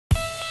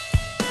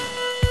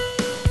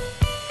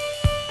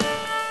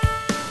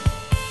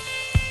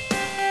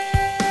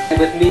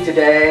with me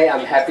today,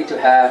 I'm happy to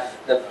have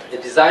the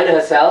designer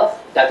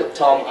herself, Datuk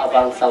Tom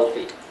Abang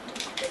Saufi.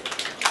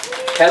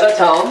 Hello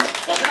Tom.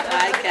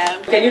 Hi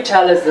Kem. Can you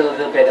tell us a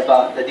little bit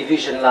about the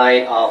division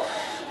line of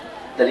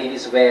the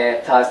ladies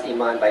wear TAS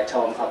Iman by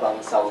Tom Abang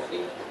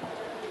Saufi?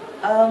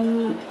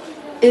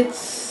 It's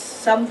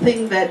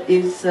something that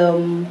is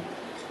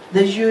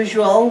the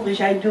usual,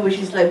 which I do, which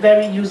is like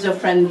very user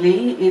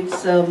friendly.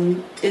 It's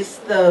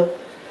the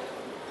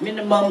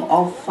minimum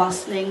of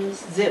fastenings,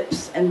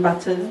 zips and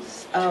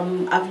buttons.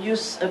 I've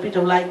used a bit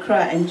of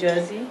lycra and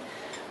jersey,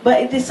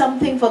 but it is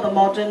something for the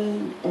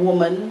modern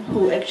woman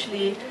who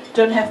actually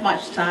don't have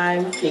much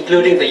time.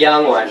 Including the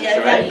young ones, yeah,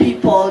 right? Young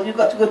people, you've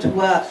got to go to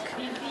work.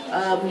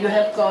 You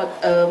have got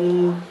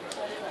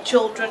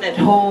children at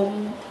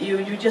home.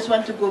 You just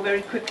want to go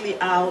very quickly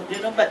out,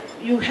 you know, but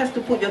you have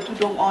to put your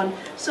tudung on.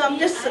 So I'm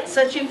just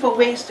searching for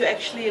ways to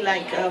actually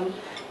like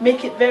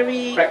make it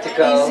very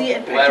practical, easy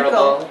and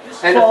practical, wearable,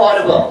 and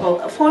affordable.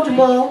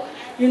 Affordable,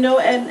 you know,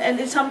 and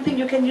it's something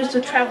you can use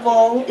to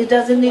travel. It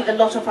doesn't need a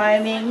lot of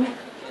ironing.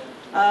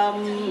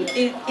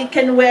 It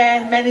can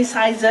wear many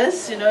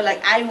sizes, you know,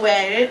 like I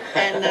wear it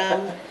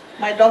and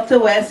my daughter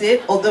wears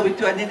it, although we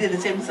two are nearly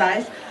the same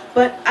size.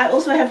 But I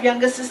also have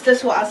younger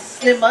sisters who are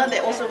slimmer, they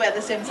also wear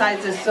the same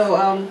sizes.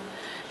 So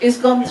it's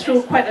gone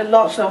through quite a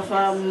lot of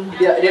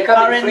they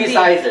come in 3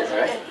 sizes,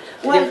 right?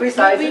 Well, free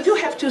sizes? we do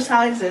have 2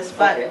 sizes,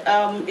 but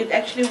okay. It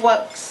actually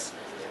works.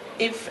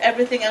 If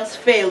everything else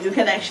failed, you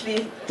can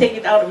actually take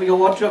it out of your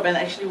wardrobe and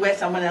actually wear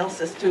someone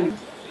else's too.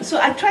 So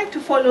I try to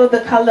follow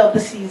the color of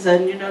the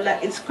season, you know,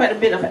 like it's quite a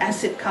bit of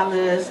acid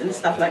colors and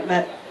stuff like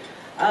that.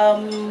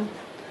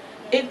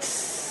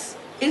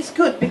 It's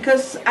good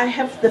because I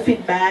have the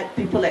feedback.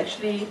 People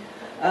actually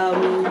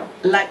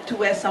like to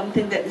wear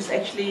something that is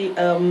actually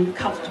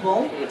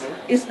comfortable.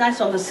 It's nice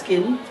on the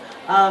skin.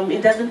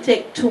 It doesn't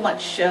take too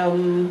much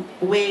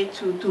way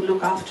to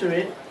look after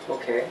it.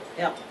 Okay.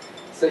 Yeah.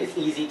 So it's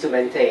easy to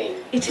maintain.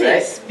 It right?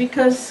 is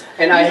because.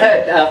 And I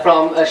heard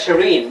from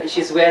Shireen,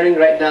 she's wearing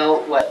right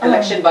now what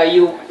collection by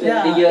you in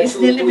the year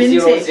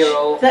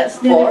 2004.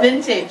 That's nearly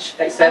vintage.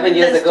 Like 7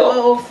 years that's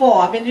ago.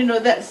 2004. I mean, you know,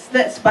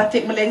 that's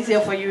batik Malaysia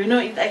for you. You know,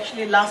 it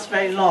actually lasts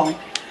very long.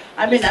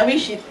 I mean, I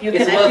wish you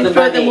can actually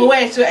throw them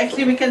away so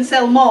actually we can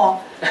sell more.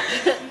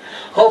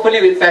 Hopefully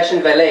with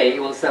Fashion Valet,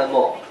 you will sell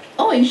more.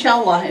 Oh,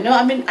 inshallah. You know,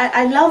 I mean,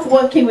 I love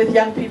working with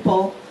young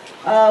people.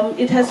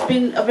 It has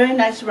been a very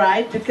nice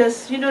ride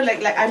because, you know,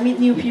 like I meet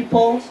new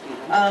people.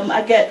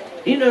 I get,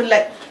 you know,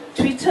 like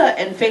Twitter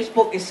and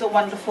Facebook is so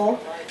wonderful.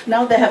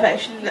 Now they have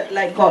actually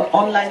like got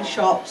online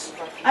shops.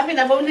 I mean,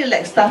 I've only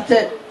like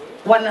started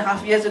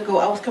 1.5 years ago.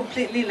 I was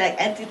completely like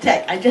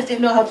anti-tech. I just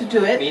didn't know how to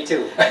do it. Me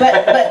too.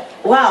 but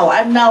wow,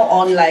 I'm now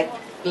on like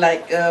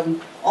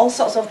all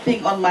sorts of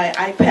things on my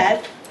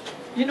iPad.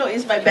 You know,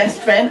 it's my best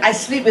friend. I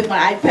sleep with my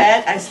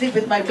iPad. I sleep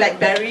with my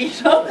BlackBerry.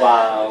 So.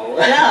 Wow.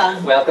 Yeah.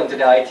 Welcome to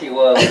the IT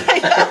world.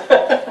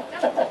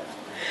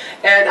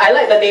 And I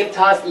like the name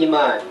TAS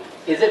Iman.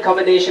 Is it a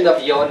combination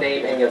of your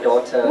name and your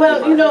daughter?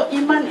 Well, Iman? you know,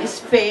 Iman is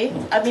faith.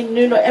 I mean,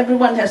 you know,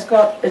 everyone has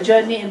got a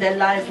journey in their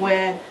life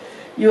where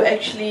you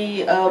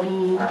actually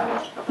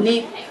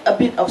need a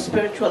bit of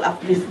spiritual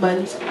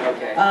upliftment.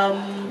 Okay.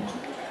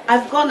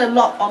 I've gone a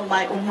lot on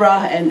my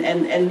umrah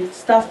and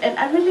stuff, and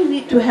I really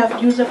need to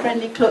have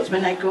user-friendly clothes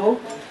when I go.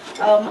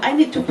 I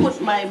need to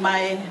put my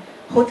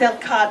hotel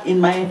card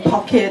in my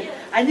pocket.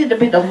 I need a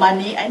bit of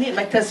money. I need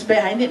my tasbih.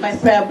 I need my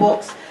prayer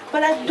books.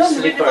 But I don't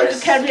really want to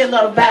carry a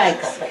lot of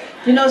bags.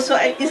 You know, so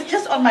it's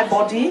just on my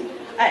body.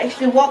 I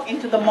actually walk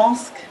into the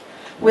mosque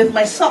with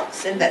my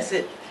socks, and that's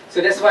it. So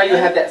that's why you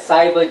have that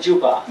cyber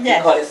juba. Yes.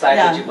 You call it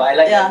cyber juba. I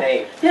like that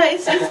name. Yeah,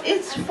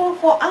 it's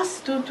for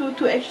us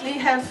to actually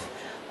have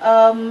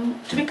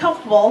to be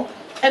comfortable.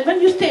 And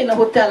when you stay in a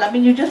hotel, I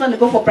mean, you just want to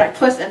go for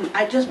breakfast, and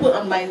I just put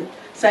on my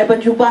cyber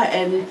juba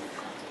and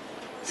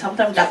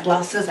sometimes dark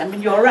glasses. I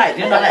mean, you're right.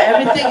 You know, like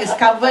everything is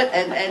covered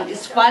and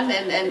it's fun,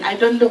 and I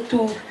don't look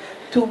too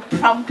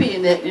frumpy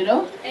in it, you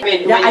know. I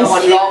mean, yeah, I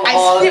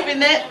sleep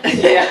in it.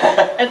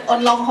 Yeah. And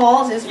on long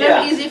hauls, it's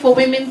very easy for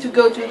women to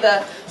go to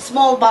the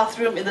small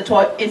bathroom in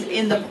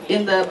the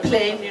in the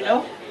plane, you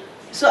know.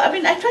 So I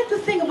mean, I try to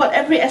think about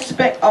every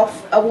aspect of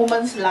a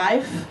woman's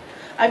life.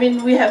 I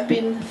mean, we have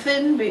been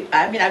thin.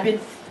 I've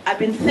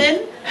been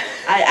thin.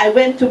 I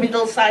went to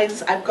middle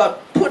size. I've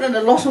put on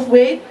a lot of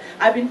weight.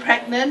 I've been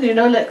pregnant, you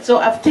know. Like, so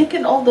I've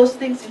taken all those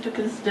things into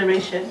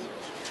consideration.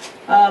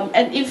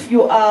 And if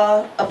you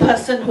are a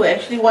person who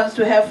actually wants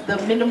to have the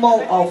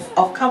minimal of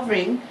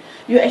covering,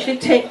 you actually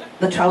take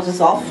the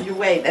trousers off. You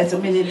wear it as a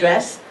mini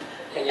dress.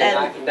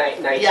 Yeah,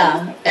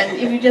 and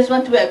if you just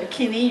want to wear a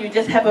bikini, you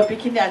just have a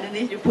bikini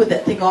underneath. You put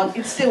that thing on.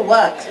 It still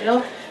works, you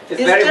know. It's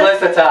very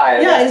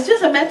versatile. Yeah, it's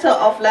just a matter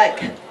of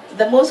like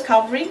the most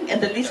covering and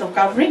the least of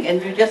covering,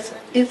 and you just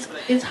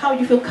it's how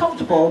you feel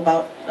comfortable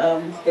about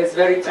it's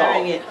very tall.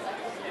 wearing it.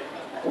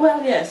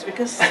 Well, yes,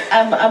 because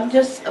I'm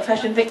just a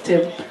fashion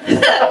victim.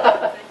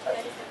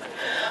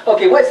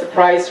 Okay, what's the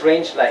price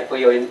range like for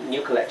your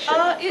new collection?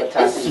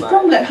 It's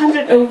from like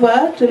 100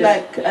 over to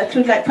like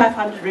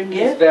 500 ringgit.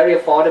 It's very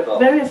affordable.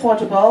 Very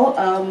affordable.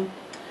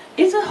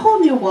 it's a whole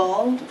new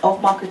world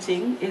of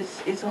marketing.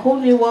 It's a whole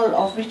new world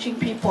of reaching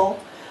people.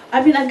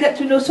 I mean, I get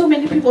to know so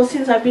many people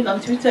since I've been on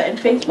Twitter and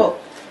Facebook.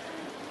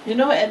 You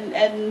know, and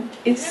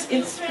it's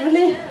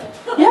really,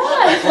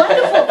 yeah, it's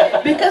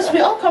wonderful because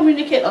we all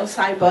communicate on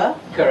cyber.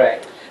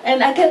 Correct.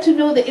 And I get to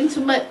know the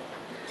intimate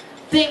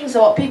things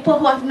about people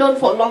who I've known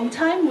for a long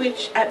time,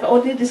 which I've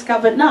only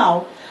discovered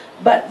now.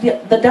 But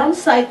the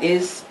downside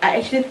is, I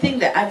actually think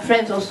that I'm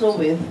friends also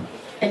with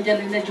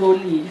Angelina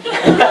Jolie.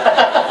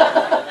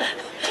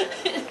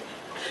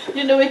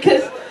 You know,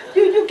 because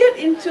you get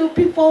into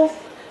people's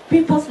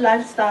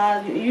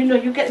lifestyle, you know,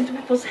 you get into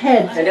people's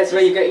heads. And that's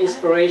where you get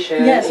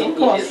inspiration yes, in of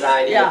course.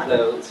 design, in yeah. the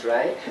clothes,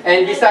 right?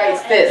 And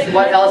besides this,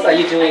 what else are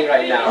you doing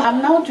right now?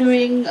 I'm now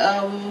doing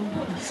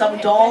some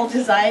doll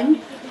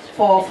design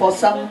for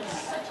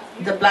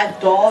the Black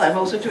doll. I'm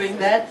also doing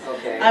that.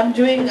 Okay. I'm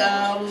doing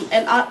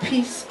an art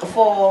piece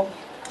for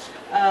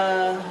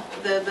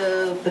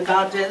the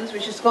gardens,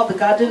 which is called the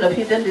Garden of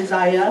Hidden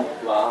Desire.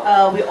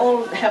 Wow. We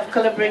all have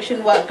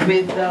collaboration work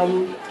with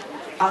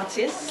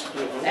artists,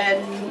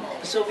 and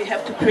so we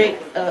have to create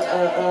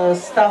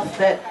stuff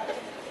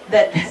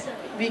that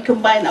we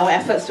combine our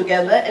efforts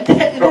together. And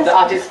from the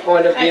artist's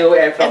point of view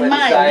and from the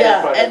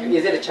designer's point of view,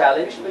 is it a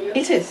challenge for you?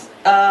 It is,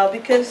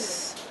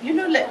 because you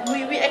know, like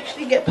we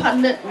actually get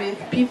partnered with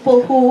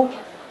people who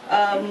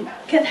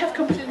can have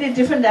completely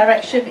different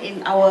direction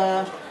in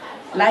our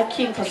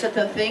liking for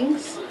certain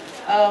things.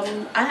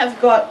 I have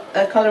got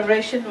a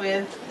collaboration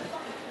with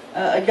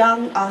a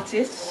young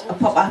artist, a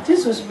pop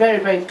artist who's very,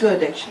 very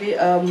good actually,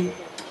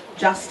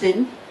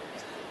 Justin.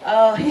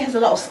 He has a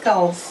lot of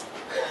skulls,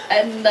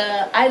 and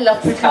I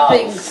love pretty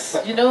things,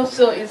 you know,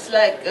 so it's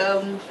like,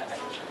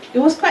 it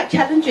was quite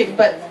challenging,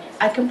 but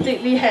I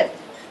completely had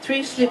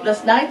 3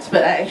 sleepless nights,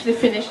 but I actually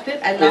finished it.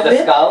 I love it. With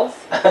the skulls?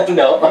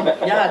 No.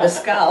 Yeah, the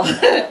skull.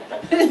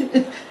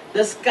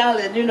 The skull,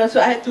 and you know,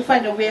 so I had to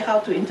find a way how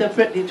to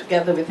interpret it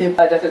together with him.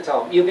 Dr.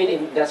 Tom, you've been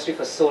in industry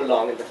for so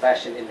long, in the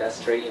fashion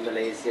industry in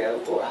Malaysia.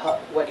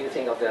 What do you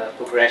think of the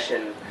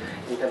progression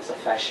in terms of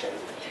fashion?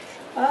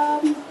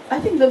 I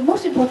think the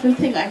most important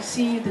thing I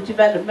see the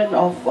development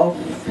of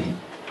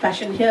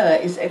fashion here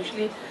is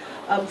actually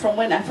from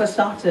when I first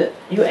started.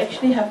 You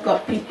actually have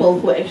got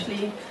people who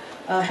actually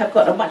have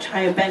got a much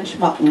higher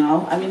benchmark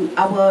now. I mean,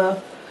 our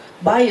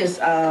buyers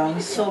are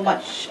so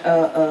much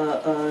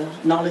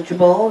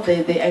knowledgeable.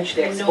 They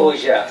actually know.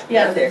 Yeah,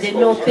 they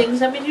know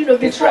things. I mean, you know,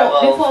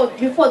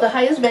 before the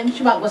highest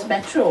benchmark was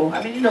Metro.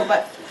 I mean, you know,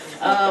 but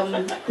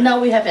now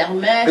we have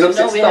Hermes. You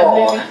know, we have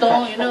Louis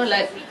Vuitton. You know,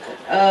 like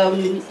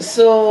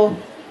so,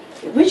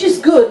 which is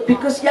good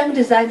because young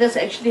designers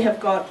actually have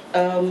got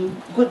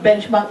good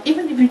benchmark.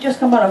 Even if you just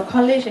come out of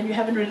college and you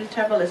haven't really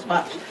traveled as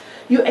much,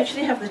 you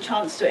actually have the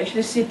chance to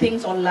actually see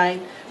things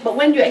online. But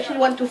when you actually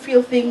want to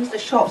feel things, the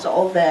shops are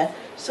all there.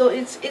 So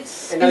it's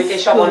and now you can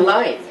shop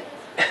online.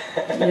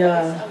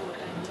 Yeah.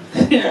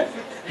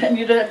 And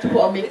you don't have to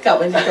put on makeup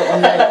when you shop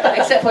online,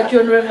 except for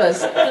Joan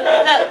Rivers.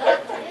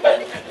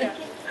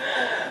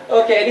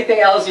 Okay,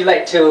 anything else you'd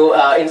like to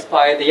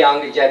inspire the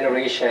younger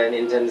generation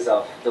in terms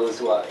of those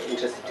who are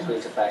interested to go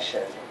into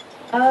fashion?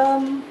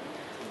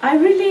 I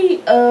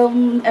really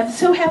am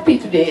so happy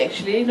today,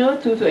 actually, you know,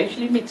 to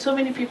actually meet so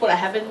many people I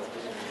haven't.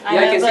 Yeah,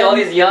 you can see all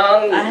these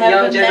young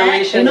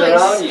generations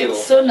around you.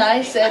 It's so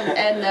nice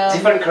and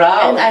different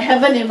crowd. And I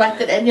haven't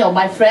invited any of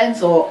my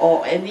friends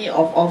or any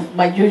of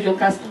my usual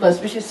customers,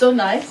 which is so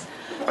nice.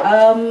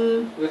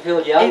 We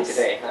feel young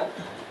today, huh?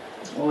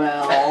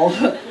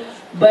 Well,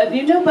 but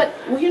you know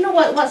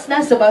what's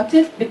nice about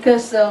it,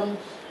 because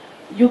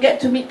you get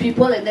to meet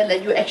people and then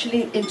like you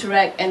actually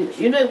interact, and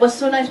you know it was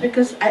so nice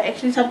because I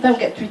actually sometimes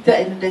get Twitter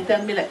and they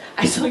tell me like,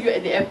 I saw you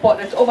at the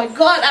airport, and oh my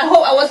god, I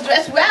hope I was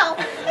dressed well.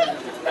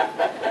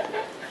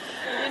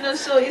 You know,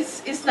 so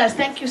it's nice.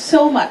 Thank you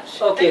so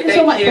much. Okay, thank you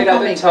so much for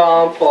Dr.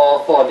 Tom,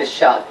 for this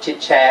short chit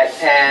chat,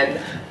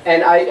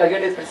 and are you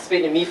going to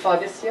participate in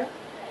MIFA this year?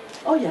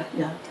 Oh yeah.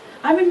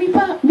 I mean,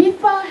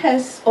 MIFA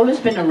has always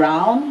been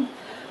around.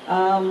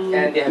 And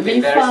they have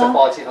been very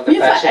supportive of the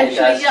fashion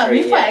industry. Yeah,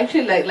 MIFA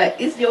actually like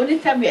it's the only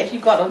time we actually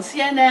got on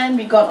CNN,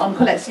 we got on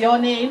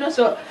Collezione, you know,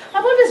 so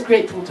I'm always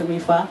grateful to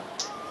MIFA.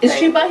 Is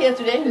Shiba here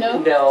today? No?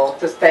 No,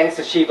 just thanks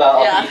to Shiba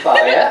of MIFA,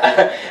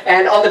 yeah?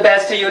 And all the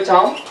best to you,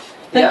 Tom.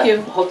 Thank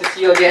you. Hope to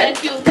see you again.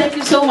 Thank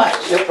you so much.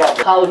 No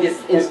problem. How this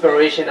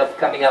inspiration of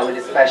coming out with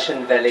this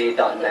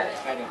fashionvalet.net?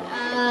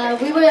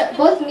 We were,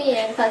 both me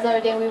and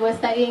Fazaruddin, we were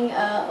studying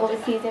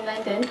overseas in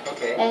London.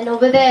 Okay. And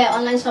over there,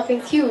 online shopping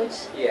is huge.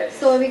 Yes.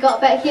 So when we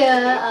got back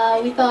here,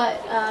 we thought,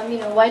 you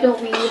know, why don't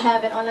we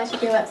have an online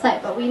shopping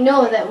website? But we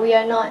know that we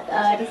are not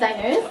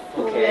designers.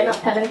 We are not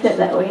talented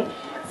that way.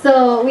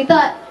 So we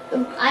thought,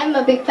 I'm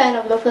a big fan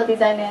of local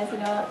designers, you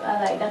know,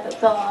 like Datuk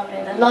Tom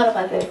and a lot of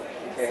others.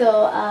 Okay.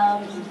 So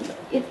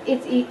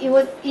it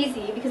was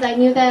easy because I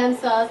knew them,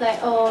 so I was like,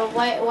 oh,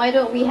 why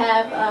don't we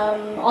have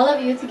all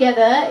of you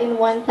together in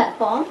one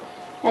platform?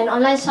 And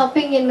online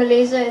shopping in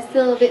Malaysia is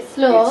still a bit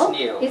slow.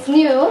 It's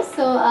new.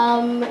 So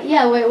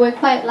yeah, we're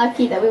quite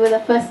lucky that we were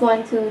the first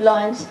one to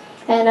launch.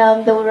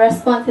 And the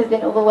response has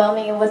been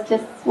overwhelming. It was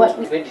just what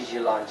we... When did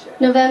you launch it?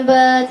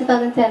 November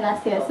 2010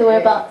 last year, so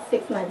we're about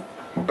 6 months.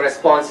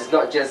 Response is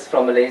not just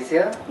from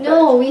Malaysia?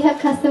 No, we have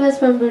customers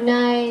from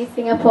Brunei,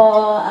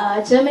 Singapore,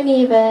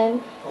 Germany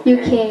even,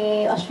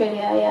 UK,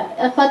 Australia,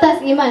 yeah. For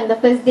TAS Iman, the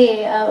first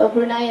day, a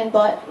Bruneian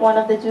bought one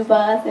of the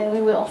jubas and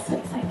we were all so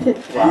excited.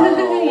 Wow,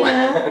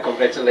 Yeah.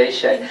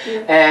 Congratulations.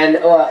 And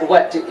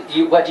what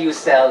do you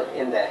sell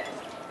in there?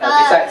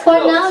 Besides for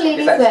clothes? now,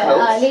 ladies Besides wear.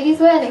 clothes? Ladies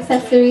wear and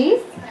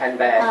accessories.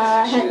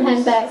 Handbags, shoes?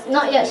 Handbags.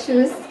 Not yet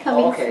shoes,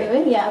 coming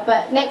soon, yeah.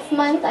 But next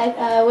month,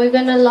 we're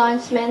gonna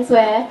launch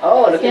menswear.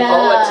 Oh, looking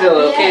forward to.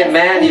 Okay, Yes.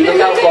 man, you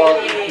look out for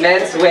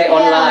menswear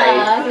online.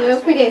 Yeah,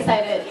 we're pretty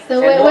excited. So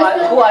And we're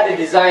still, who are the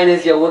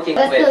designers you're working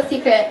that's still a with?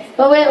 secret.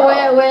 But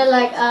we're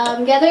like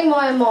gathering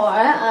more and more.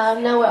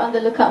 Now we're on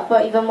the lookout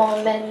for even more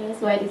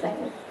menswear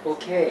designers.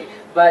 Okay,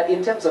 but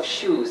in terms of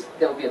shoes,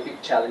 that will be a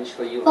big challenge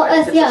for you, For right?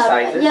 us, In terms of yeah,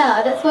 sizes?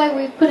 yeah. That's why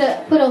we put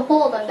a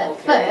hold on that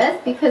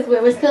first, because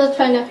we're still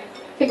trying to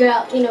figure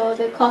out, you know,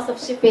 the cost of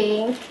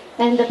shipping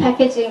and the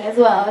packaging as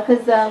well.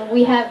 Because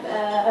we have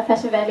a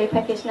Fashion Valet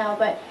package now,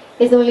 but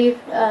it's only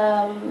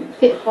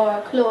fit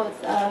for clothes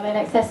and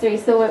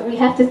accessories. So we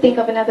have to think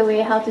of another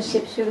way how to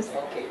ship shoes.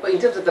 Okay, but in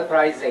terms of the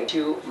pricing, do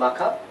you mark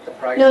up the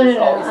prices? No.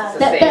 Or is it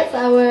the same?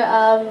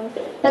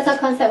 That's our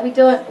concept. We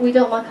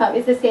don't mark up.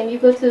 It's the same. You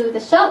go to the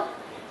shop.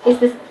 It's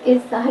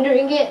 100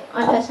 ringgit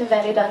on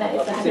fashionvalet.net.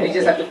 It's Okay, 100 so you just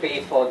ringgit. have to pay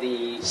for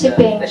the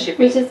Shipping, the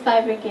shipping. which is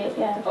 5 ringgit.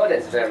 Yeah. Oh,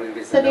 that's very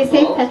reasonable. So they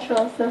save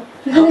petrol. So.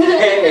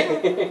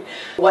 Okay.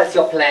 What's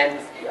your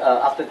plans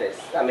after this?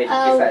 I mean,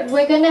 besides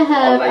we're gonna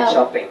have online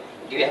shopping,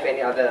 do you have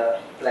any other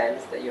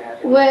plans that you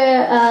have?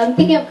 We're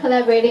thinking of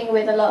collaborating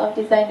with a lot of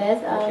designers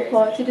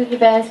to do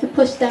events, to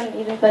push them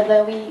even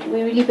further. We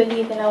really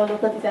believe in our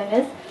local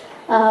designers.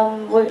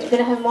 We're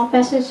gonna have more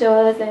fashion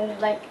shows, and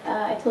like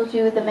I told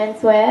you, the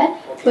menswear.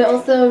 We're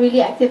also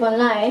really active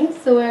online,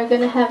 so we're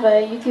gonna have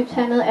a YouTube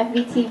channel,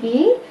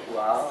 FVTV.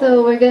 Wow.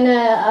 So we're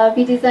gonna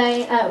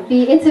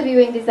be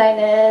interviewing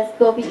designers,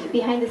 go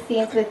behind the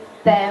scenes with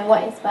them,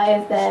 what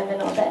inspires them,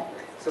 and all that.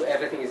 So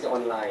everything is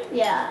online.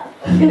 Yeah.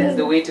 Okay, that's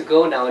the way to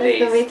go nowadays.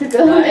 That's the way to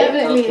go, right?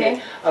 definitely.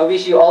 Okay. I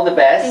wish you all the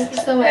best. Thank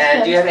you so much.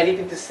 And do you have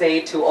anything to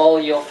say to all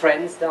your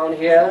friends down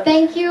here?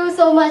 Thank you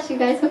so much, you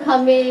guys, for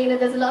coming.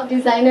 There's a lot of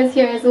designers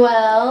here as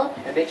well.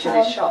 And make sure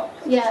they shop.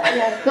 Yeah.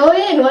 Go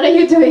in. What are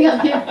you doing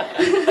up here?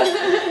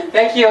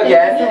 Thank you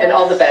again, Thank you so and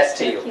all the much. best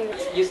to you.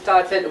 Thank You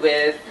started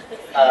with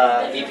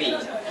Vivi.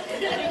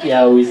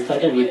 Yeah, we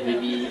started with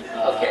Vivi.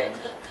 Okay.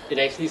 It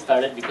actually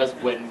started because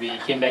when we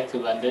came back to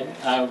London,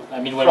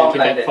 when we From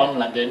came London. back from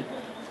London,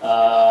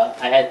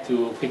 I had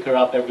to pick her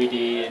up every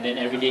day, and then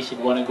every day she'd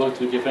want to go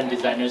to different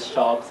designers'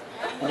 shops.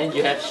 And then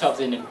you have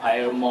shops in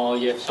Empire Mall,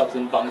 you have shops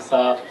in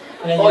Bangsa.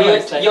 And then, Oh, you know,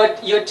 it's like,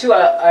 you two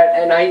are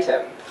an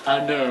item.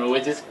 no,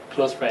 we're just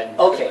close friends.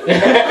 Okay.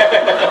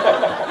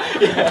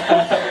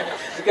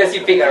 Because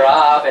you pick her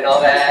up and all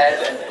that.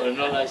 Oh,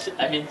 no, like,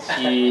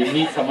 she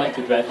needs someone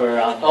to drive her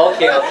around.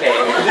 Okay.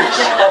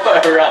 Shop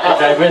The around.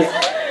 drivers,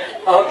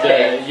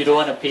 Okay. you don't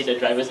want to pay the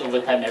drivers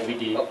overtime every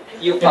day.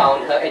 You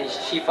found her and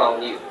she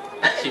found you.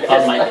 She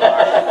found my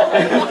car.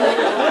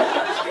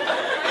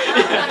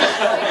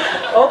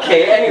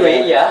 Okay,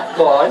 anyway, yeah,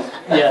 go on.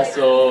 Yeah,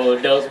 so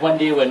there was one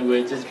day when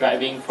we were just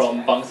driving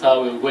from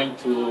Bangsa, we were going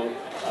to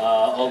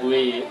all the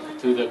way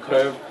to the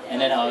curve, and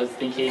then I was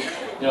thinking,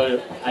 you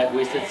know, I've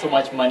wasted so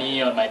much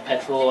money on my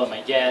petrol, on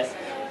my gas,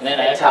 and then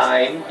I have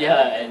time.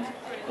 and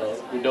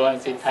we don't want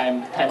to say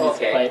time. Time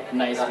Okay. is quite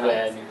nice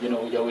when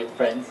you're with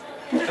friends.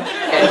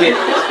 And with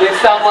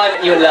someone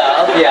you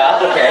love, yeah,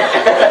 okay.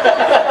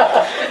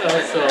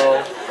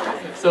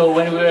 So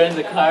when we were in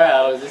the car,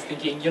 I was just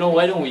thinking,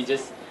 why don't we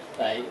just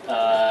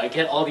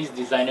get all these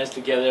designers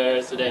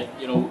together so that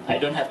I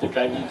don't have to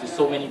drive you to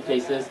so many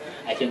places.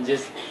 I can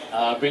just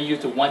bring you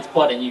to one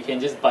spot and you can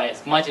just buy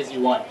as much as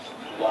you want.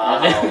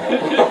 Wow.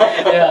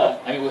 Yeah,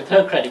 I mean with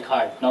her credit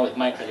card, not with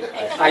my credit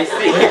card. I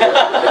see.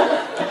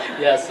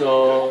 Yeah,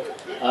 so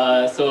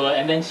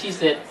and then she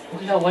said, oh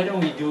yeah, why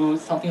don't we do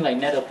something like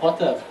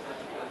Net-a-Porter?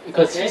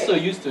 Because she's so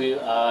used to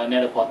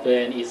Net-a-Porter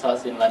and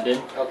ASOS in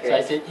London. Okay. So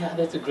I said, yeah,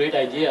 that's a great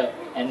idea.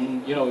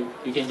 And you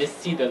can just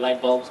see the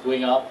light bulbs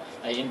going up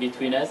in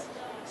between us.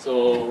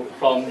 So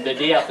from the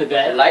day after The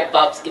that, light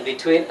bulbs in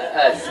between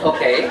us,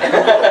 okay.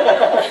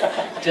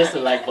 just a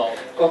light bulb.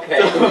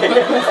 Okay.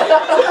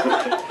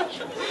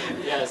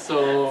 Yeah,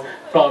 so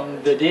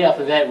from the day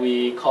after that,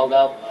 we called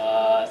up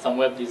some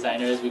web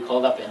designers, we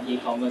called up an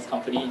e-commerce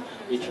company,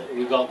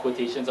 we got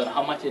quotations on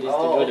how much it is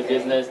to do the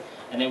business,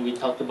 and then we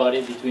talked about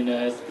it between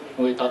us,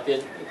 and we talked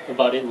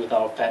about it with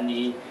our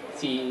family,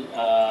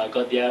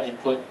 got their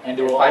input, and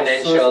they were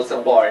Financial also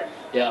support.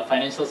 Yeah,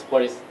 financial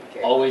support is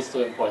always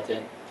so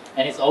important,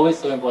 and it's always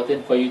so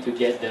important for you to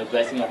get the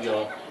blessing of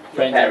your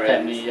friends and Parents,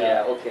 family.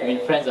 yeah, okay. I mean,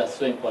 friends are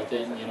so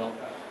important,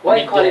 Why I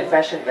you mean, call it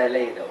Fashion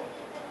Valet though?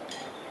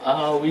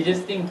 we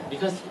just think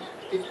because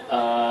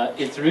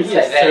it's really It's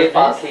like a valet service.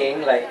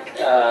 parking, like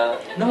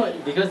No,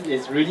 because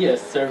it's really a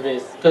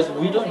service. Because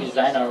we don't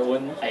design our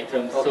own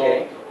items,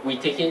 Okay. so we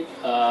take it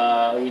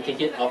we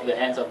take it off the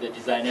hands of the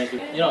designers.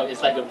 You know,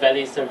 it's like a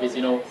valet service.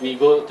 You know, we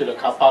go to the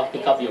car park,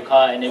 pick up your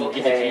car, and then we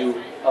give it to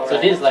you. So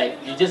this is like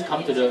you just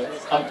come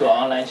to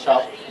our online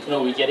shop. You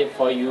know, we get it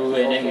for you,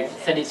 and then we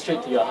send it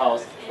straight to your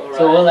house.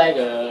 So we're like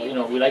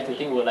we like to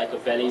think we're like a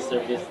valet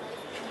service.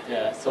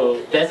 Yeah.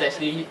 So that's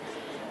actually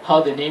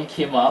how the name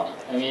came up.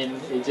 I mean,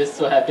 it just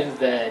so happens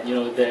that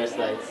there's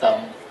like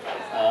some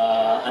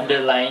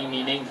underlying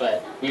meaning,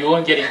 but we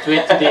won't get into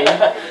it today.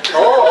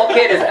 Oh,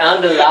 okay, there's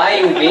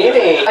underlying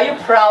meaning. Are you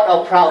proud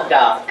of Proud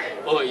Duck?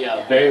 Oh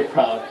yeah, very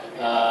proud.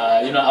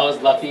 I was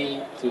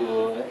lucky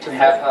to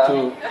have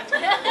her.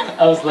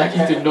 I was lucky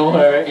to know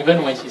her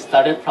even when she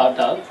started Proud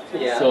Duck.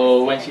 Yeah.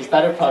 So when she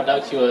started Proud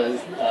Duck, she was.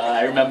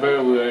 I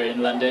remember we were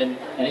in London,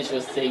 and then she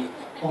was saying,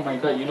 "Oh my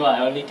God, I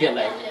only get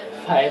like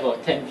 5 or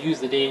 10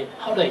 views a day.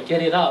 How do I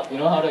get it up?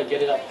 How do I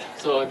get it up?"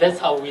 So that's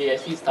how we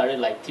actually started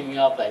like teaming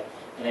up, and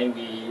then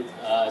we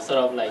sort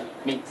of like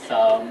make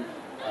some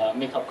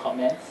makeup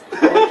comments on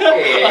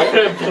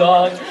her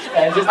blog.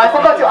 And just I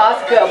forgot to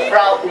ask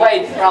her why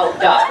it's Proud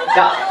Duck.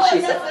 Duck.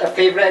 She's a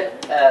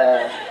favorite.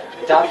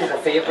 Duck is a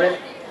favorite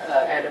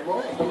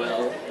animal.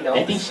 Well, no?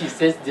 I think she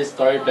says this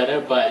story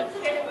better, but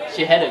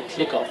she had a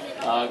clique of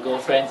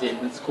girlfriends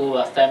in school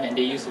last time, and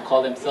they used to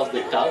call themselves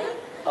the Duck.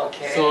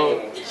 Okay.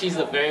 So she's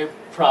a very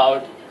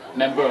proud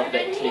member of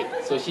that clique.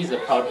 So she's a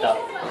proud duck.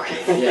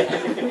 Okay.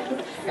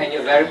 Yeah. And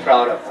you're very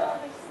proud of her.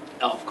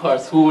 Of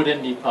course, who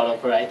wouldn't be proud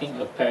of her? I think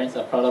her parents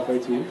are proud of her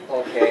too.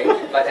 Okay,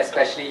 but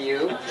especially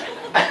you.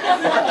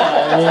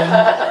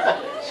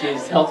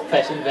 She's helped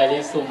Fashion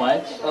Valet so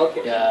much.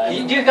 Okay. Yeah,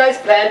 Do you guys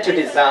plan to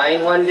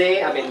design one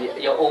day? I mean,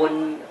 your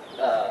own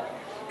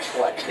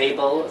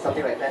label or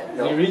something like that?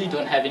 No. We really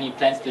don't have any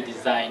plans to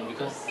design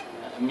because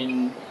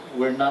I'm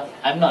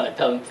not a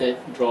talented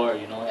drawer,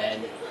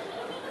 and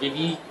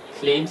Vivi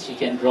claims she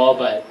can draw,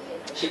 but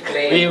she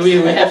claims. we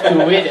have to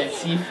wait and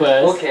see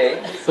first.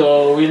 Okay.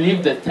 So we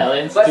leave the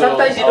talents But to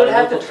sometimes you don't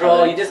have to local draw,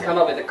 talent. you just come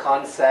up with a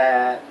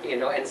concept,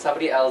 and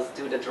somebody else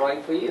do the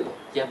drawing for you.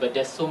 Yeah, but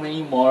there's so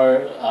many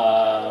more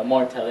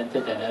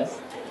talented than us.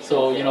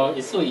 So,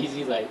 it's so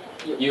easy, like,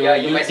 you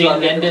might as well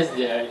lend us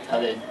their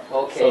talent.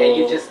 Okay, so, and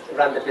you just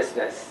run the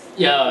business.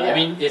 Yeah, I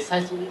mean, it's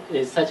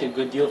such a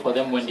good deal for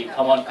them when they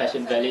come on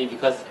Fashion Valet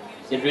because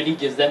it really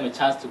gives them a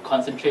chance to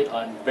concentrate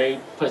on very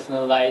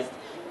personalized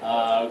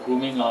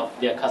grooming of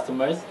their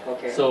customers.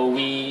 Okay. So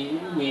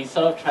we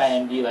sort of try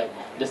and be like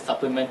the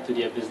supplement to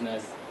their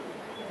business.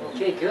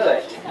 Okay,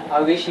 good.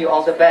 I wish you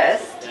all the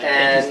best.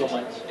 Thank you so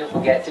much. Don't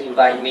forget to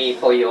invite me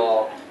for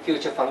your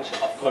future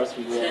function. Of course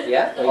we will.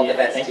 Yeah? All the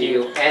best Thank to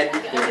you. And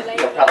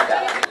your proud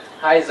guy.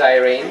 Hi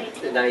Zyrene,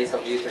 it's nice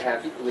of you to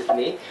have you with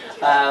me.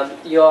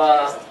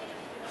 You're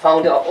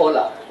founder of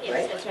Ola, Yes,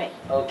 right? that's right.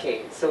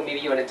 Okay, so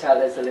maybe you want to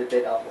tell us a little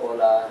bit of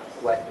Ola,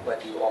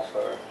 what do you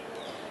offer?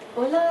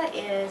 Ola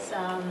is,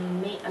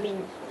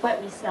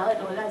 what we sell at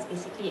Ola is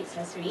basically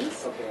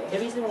accessories. Okay. The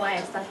reason why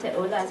I started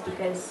Ola is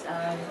because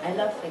I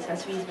love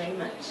accessories very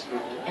much.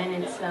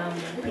 And it's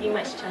pretty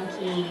much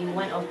chunky,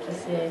 one-off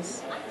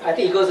pieces. I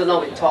think it goes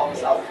along with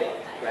Tom's outfit,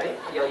 right?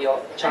 Your I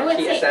would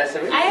chunky say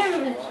accessories? I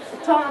am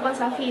Tom Abang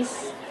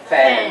Saufi's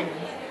Fan. fan.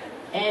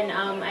 And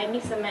I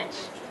mix and match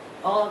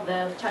all of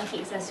the chunky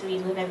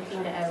accessories with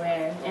everything that I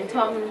wear. And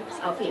Tom's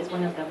outfit is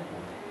one of them.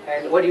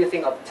 And what do you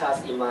think of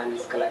TAS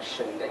Iman's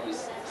collection that you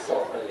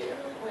saw earlier?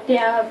 They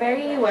are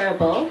very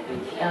wearable,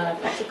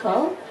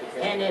 practical,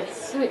 and it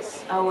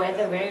suits our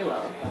weather very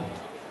well.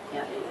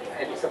 Yeah.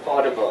 And it's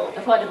affordable.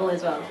 Affordable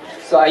as well.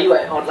 So are you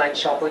an online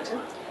shopper too?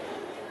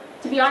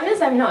 To be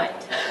honest, I'm not.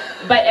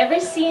 But ever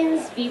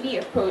since Vivi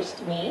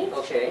approached me,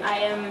 Okay. I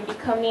am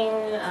becoming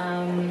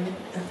a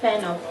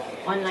fan of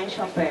online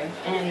shopper.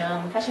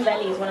 And Fashion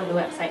Valet is one of the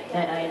websites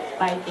that I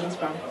buy things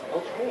from.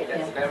 Okay, that's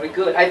Yeah. very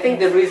good. I think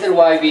the reason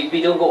why we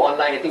don't go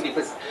online, I think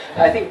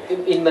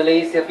in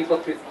Malaysia people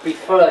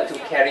prefer to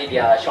carry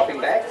their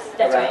shopping bags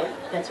That's around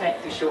right. That's right.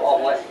 to show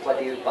off what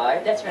do you buy.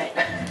 That's right.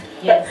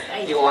 Yes.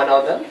 You want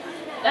all them?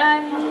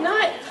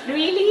 Not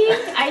really.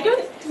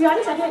 To be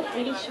honest, I don't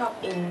really shop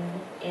in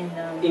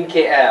In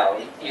KL,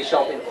 you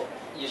shop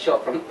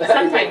from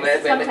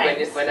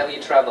Sometimes. whenever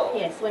you travel.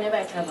 Yes, whenever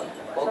I travel.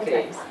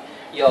 Okay. Sometimes.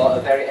 You're a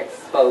very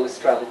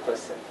exposed travel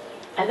person.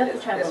 I love to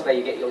travel. That's where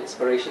you get your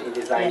inspiration in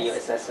designing your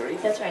Yes.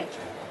 accessories. That's right.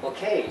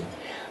 Okay.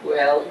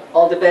 Well,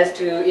 all the best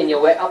to you in your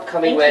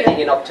upcoming Thank wedding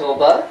you. in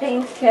October.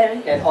 Thanks,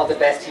 Karen. And all the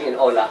best to you in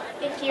Ola.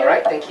 Thank you.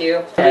 Alright, thank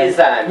you.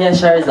 Rizan. Yeah,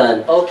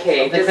 Sharizan.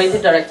 Okay. The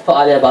creative director for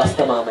Alia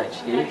Bastamam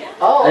actually.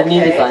 Oh, A new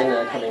okay.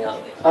 designer coming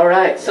up.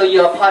 Alright, so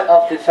you're part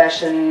of the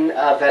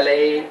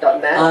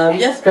fashionvalet.net?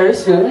 Yes, very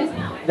soon.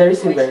 Very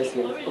soon, very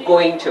soon.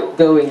 Going to.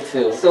 Going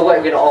to. So what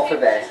are we going to offer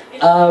there?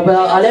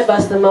 Well, Alia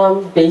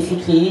Bastamam,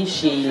 basically,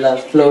 she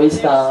loves flowy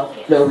stuff,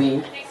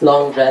 flowy,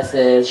 long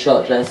dresses,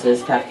 short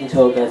dresses, captain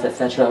togas,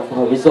 etc. for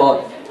her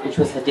resort, which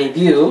was her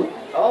debut.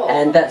 Oh.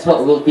 And that's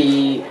what will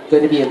be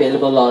going to be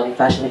available on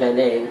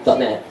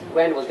fashionvalet.net.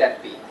 When will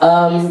that be?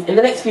 In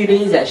the next few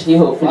days, actually,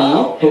 hopefully.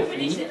 Wow.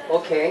 Hopefully.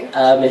 Okay.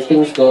 If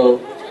things go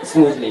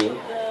smoothly.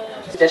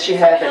 Does she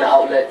have an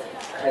outlet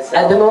herself?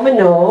 At the moment,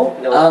 no.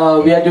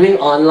 No. We are doing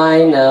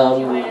online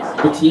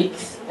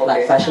boutiques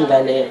like Fashion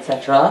Valet,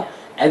 etc.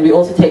 And we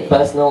also take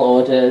personal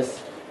orders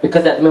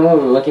because at the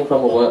moment we're working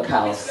from a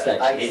workhouse.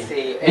 Actually. I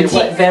see. And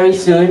Boutique very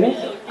soon,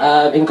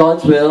 in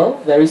God's will,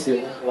 very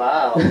soon.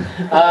 Wow.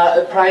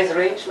 Price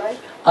range like?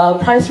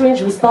 Price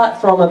range, we start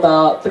from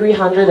about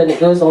 300 and it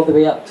goes all the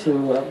way up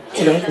to,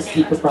 the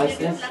steeper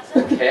prices.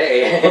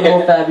 Okay. For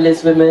more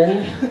fabulous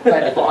women.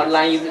 But for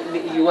online,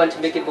 you want to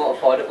make it more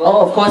affordable?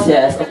 Oh, of course,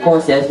 yes,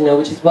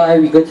 which is why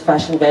we go to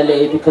Fashion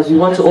Valet, because we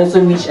want to also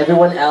reach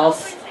everyone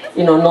else,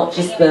 not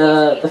just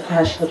the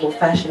fashionable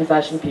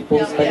fashion people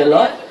who spend a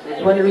lot.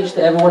 We want to reach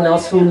to everyone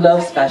else who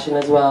loves fashion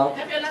as well.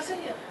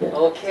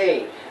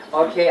 Yeah.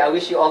 Okay, I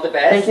wish you all the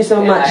best. Thank you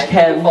so much,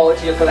 Kem. Look forward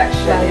to your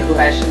collection in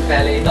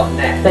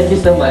fashionvalet.net. Thank you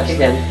so much,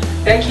 Kem.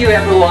 Thank you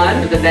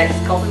everyone. To the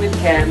next Coffee with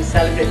Kem,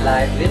 celebrate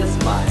life with a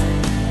smile.